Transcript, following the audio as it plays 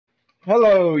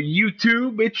Hello,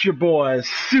 YouTube. It's your boy,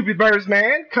 Soupy Birds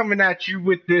Man, coming at you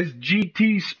with this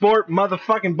GT Sport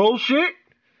motherfucking bullshit.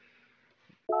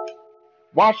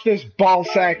 Watch this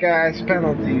ballsack ass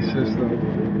penalty system.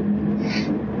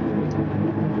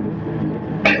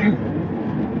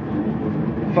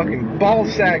 Fucking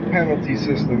ballsack penalty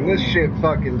system. This shit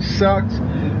fucking sucks.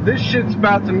 This shit's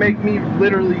about to make me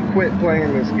literally quit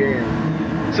playing this game.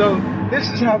 So, this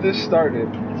is how this started.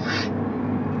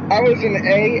 I was an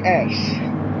AS.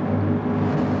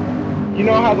 You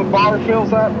know how the bar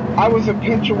fills up? I was a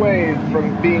pinch away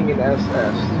from being an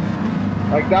SS.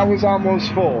 Like, that was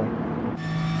almost full.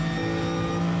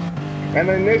 And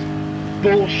then this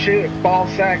bullshit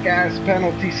ballsack ass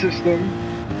penalty system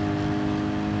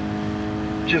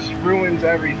just ruins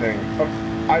everything.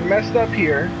 I messed up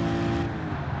here.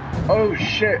 Oh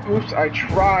shit, oops, I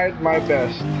tried my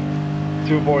best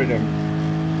to avoid him.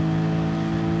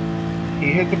 He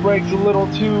hit the brakes a little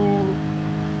too...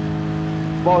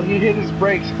 Well, he hit his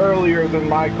brakes earlier than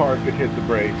my car could hit the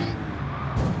brakes.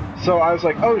 So I was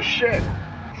like, oh shit.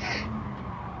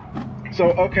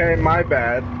 So, okay, my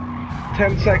bad.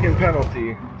 10-second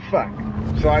penalty. Fuck.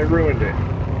 So I ruined it.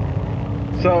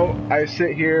 So I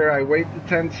sit here, I wait the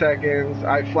 10 seconds,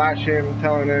 I flash him,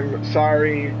 telling him,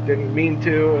 sorry, didn't mean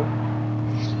to.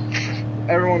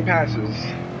 Everyone passes,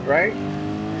 right?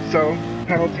 So,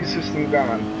 penalty system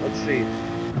gone. Let's see.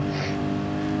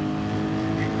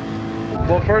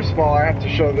 Well, first of all, I have to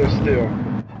show this too.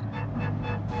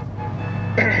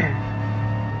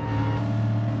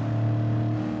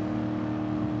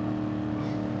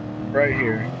 Right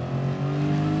here.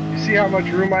 You see how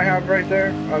much room I have right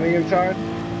there on the inside?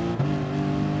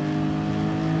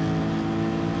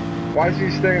 Why is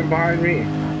he staying behind me?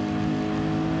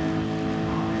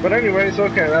 But anyways,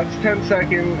 okay, that's 10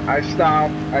 seconds. I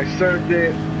stopped. I served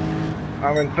it.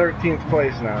 I'm in 13th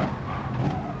place now.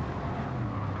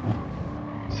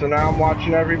 So now I'm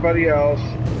watching everybody else.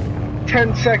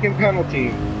 10-second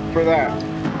penalty for that.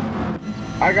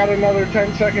 I got another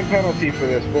 10-second penalty for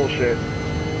this bullshit.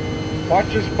 Watch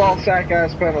this ballsack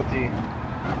ass penalty.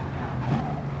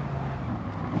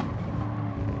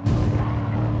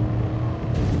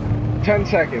 "10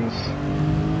 seconds.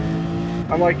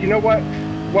 I'm like, you know what?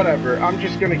 Whatever. I'm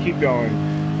just gonna keep going.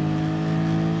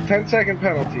 10-second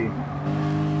penalty.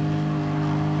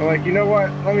 I'm like, you know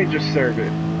what? Let me just serve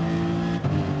it.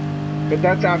 But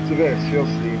that's after this. You'll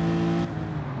see.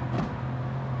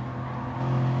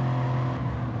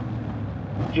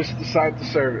 Just decide to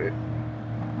serve it.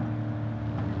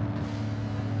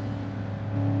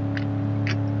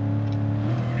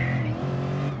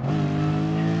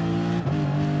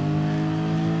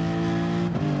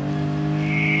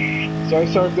 So I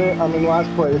served it, I'm in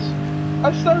last place.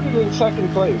 I started in second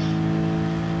place.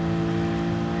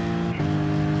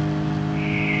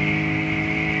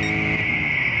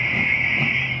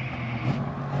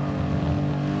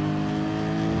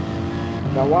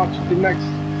 Now watch the next,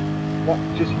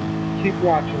 just keep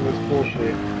watching this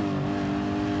bullshit.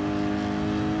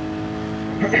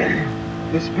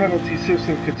 This penalty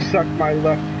system could suck my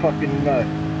left fucking nut.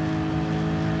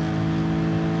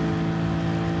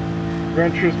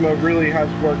 Gran Turismo really has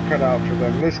work cut out for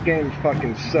them. This game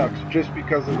fucking sucks just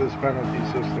because of this penalty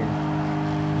system.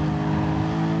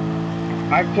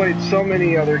 I've played so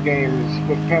many other games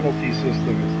with penalty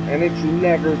systems, and it's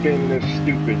never been this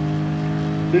stupid.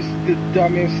 This is the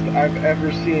dumbest I've ever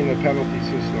seen a penalty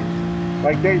system.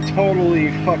 Like, they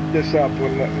totally fucked this up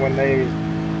when they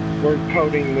were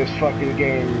coding this fucking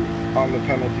game on the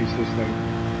penalty system.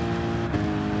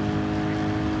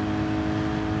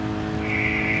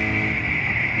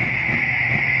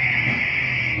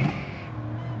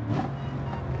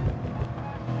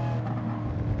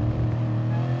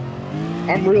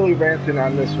 I'm really ranting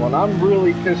on this one. I'm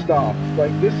really pissed off.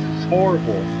 Like, this is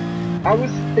horrible. I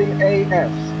was in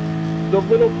AS. The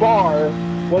little bar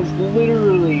was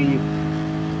literally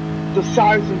the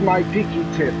size of my pinky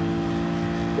tip.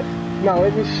 No,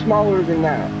 it was smaller than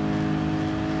that.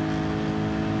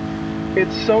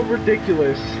 It's so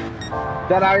ridiculous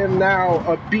that I am now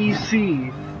a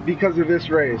BC because of this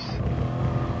race.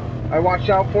 I watched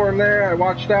out for him there. I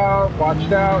watched out.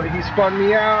 He spun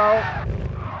me out.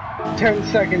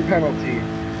 10-second penalty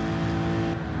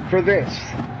for this.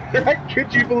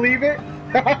 Could you believe it?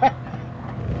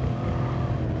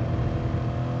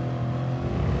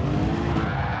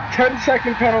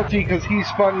 10-second penalty because he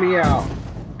spun me out.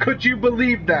 Could you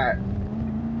believe that?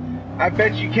 I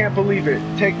bet you can't believe it.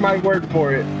 Take my word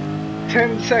for it.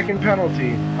 10-second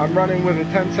penalty. I'm running with a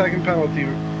 10-second penalty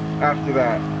after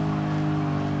that.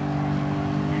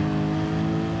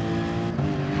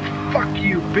 Fuck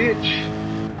you, bitch.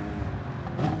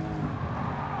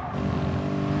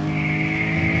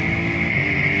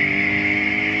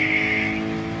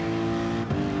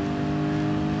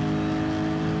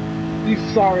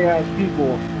 sorry ass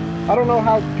people. I don't know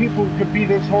how people could be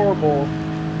this horrible,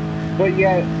 but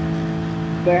yet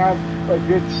they have a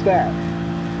good stat.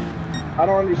 I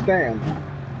don't understand.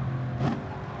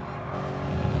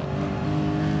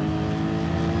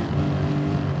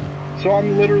 So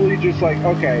I'm literally just like,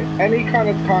 okay, any kind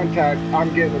of contact,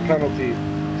 I'm getting a penalty.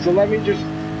 So let me just,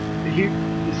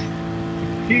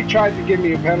 he tried to give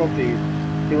me a penalty.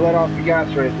 He let off the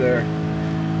gas right there.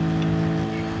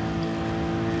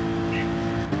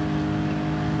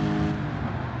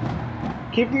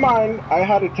 Keep in mind, I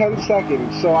had a 10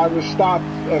 seconds, so I was stopped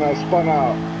and I spun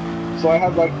out. So I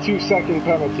had like 2-second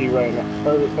penalty right now,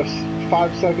 or a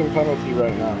 5-second penalty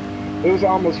right now. It was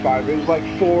almost 5. It was like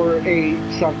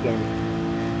 4-8 something.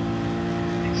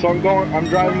 So I'm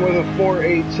driving with a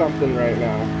 4-8 something right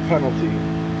now, penalty.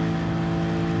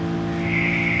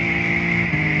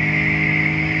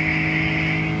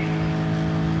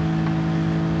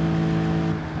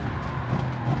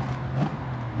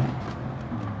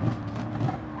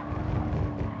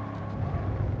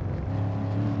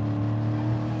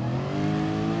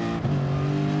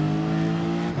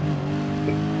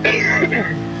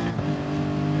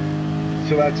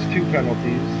 So that's 2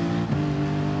 penalties.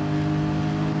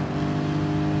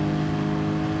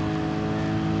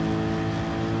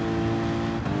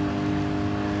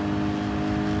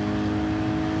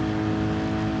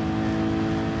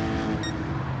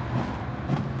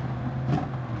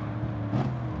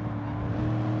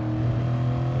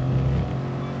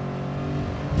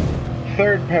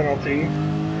 Third penalty.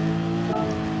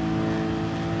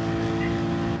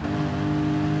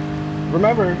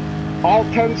 Remember, all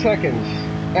 10 seconds.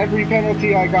 Every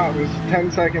penalty I got was a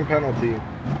 10-second penalty.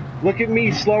 Look at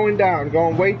me slowing down,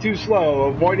 going way too slow,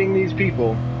 avoiding these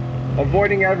people.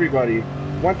 Avoiding everybody.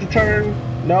 Went to turn,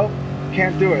 nope,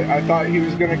 can't do it. I thought he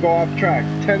was going to go off track.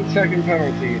 10-second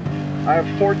penalty. I have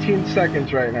 14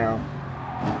 seconds right now.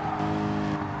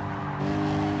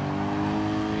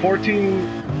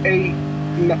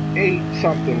 14-8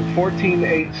 something.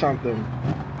 14-8 something.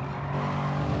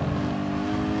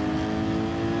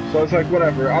 So it's like,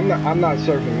 whatever, I'm not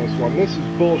serving this one. This is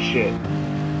bullshit.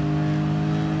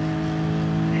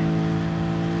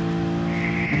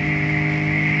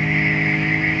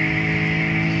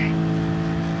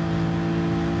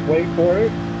 Wait for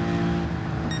it.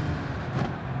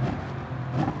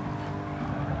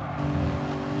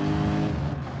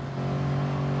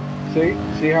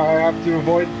 See how I have to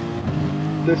avoid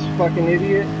this fucking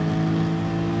idiot?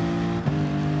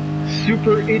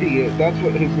 Super idiot, that's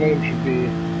what his name should be.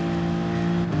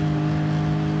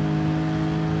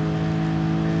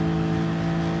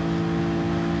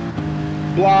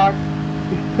 Block.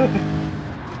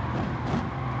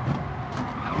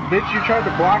 Bitch, you tried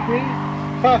to block me?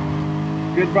 Huh.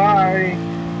 Goodbye.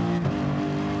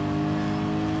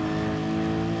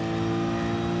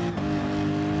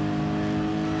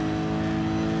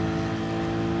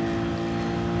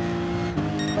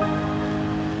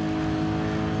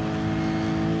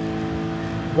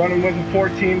 Running with a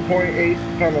 14.8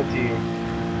 penalty.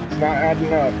 It's not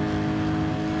adding up.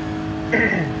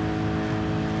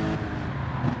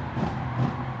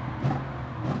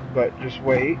 But just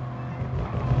wait.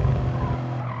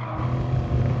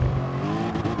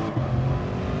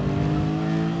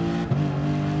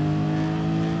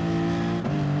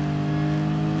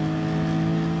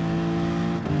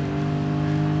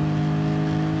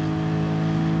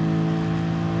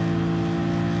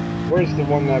 Where's the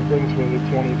one that brings me to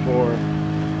 24?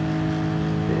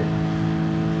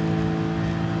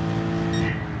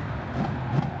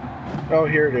 Oh,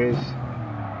 here it is.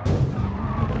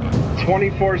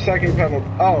 24-second penalty.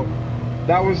 Oh,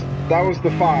 that was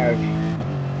the 5.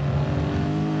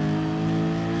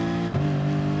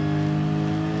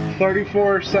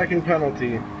 34-second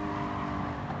penalty.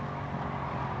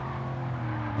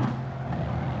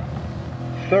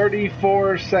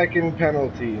 34-second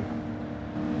penalty.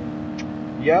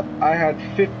 Yep, I had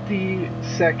 50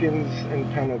 seconds in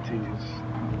penalties.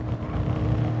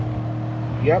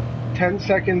 Yep, 10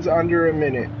 seconds under a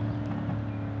minute.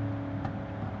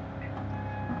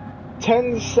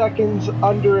 10 seconds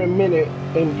under a minute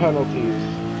in penalties.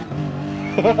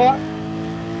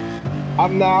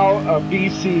 I'm now a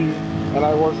BC and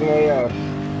I was an AF.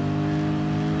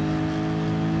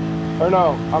 Or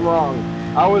no, I'm wrong.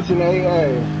 I was an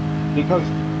AA because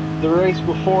the race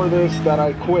before this that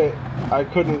I quit, I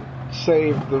couldn't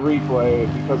save the replay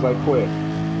because I quit.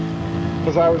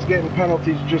 Because I was getting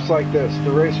penalties just like this,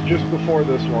 the race just before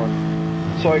this one.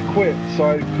 So I quit, so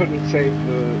I couldn't save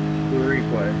the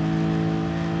replay.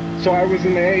 So I was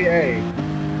in AA.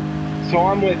 So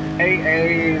I'm with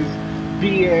AAs,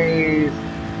 BAs,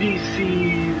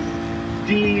 BCs,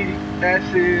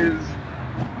 DS's.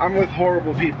 I'm with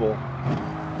horrible people.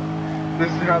 This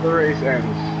is how the race ends.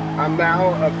 I'm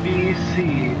now a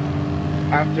BC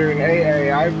after an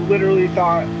AA. I literally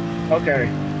thought, okay,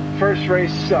 first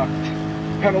race sucked.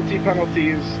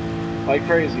 Penalties like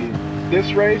crazy.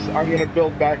 This race, I'm going to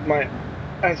build back my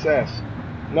SS.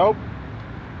 Nope.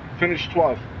 Finished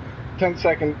 12th.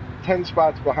 10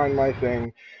 spots behind my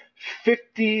thing.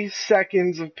 50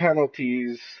 seconds of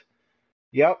penalties.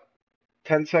 Yep.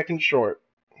 10 seconds short.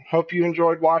 Hope you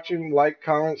enjoyed watching. Like,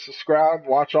 comment, subscribe.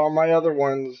 Watch all my other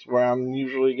ones where I'm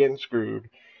usually getting screwed.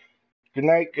 Good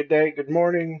night, good day, good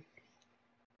morning.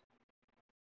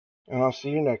 And I'll see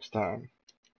you next time.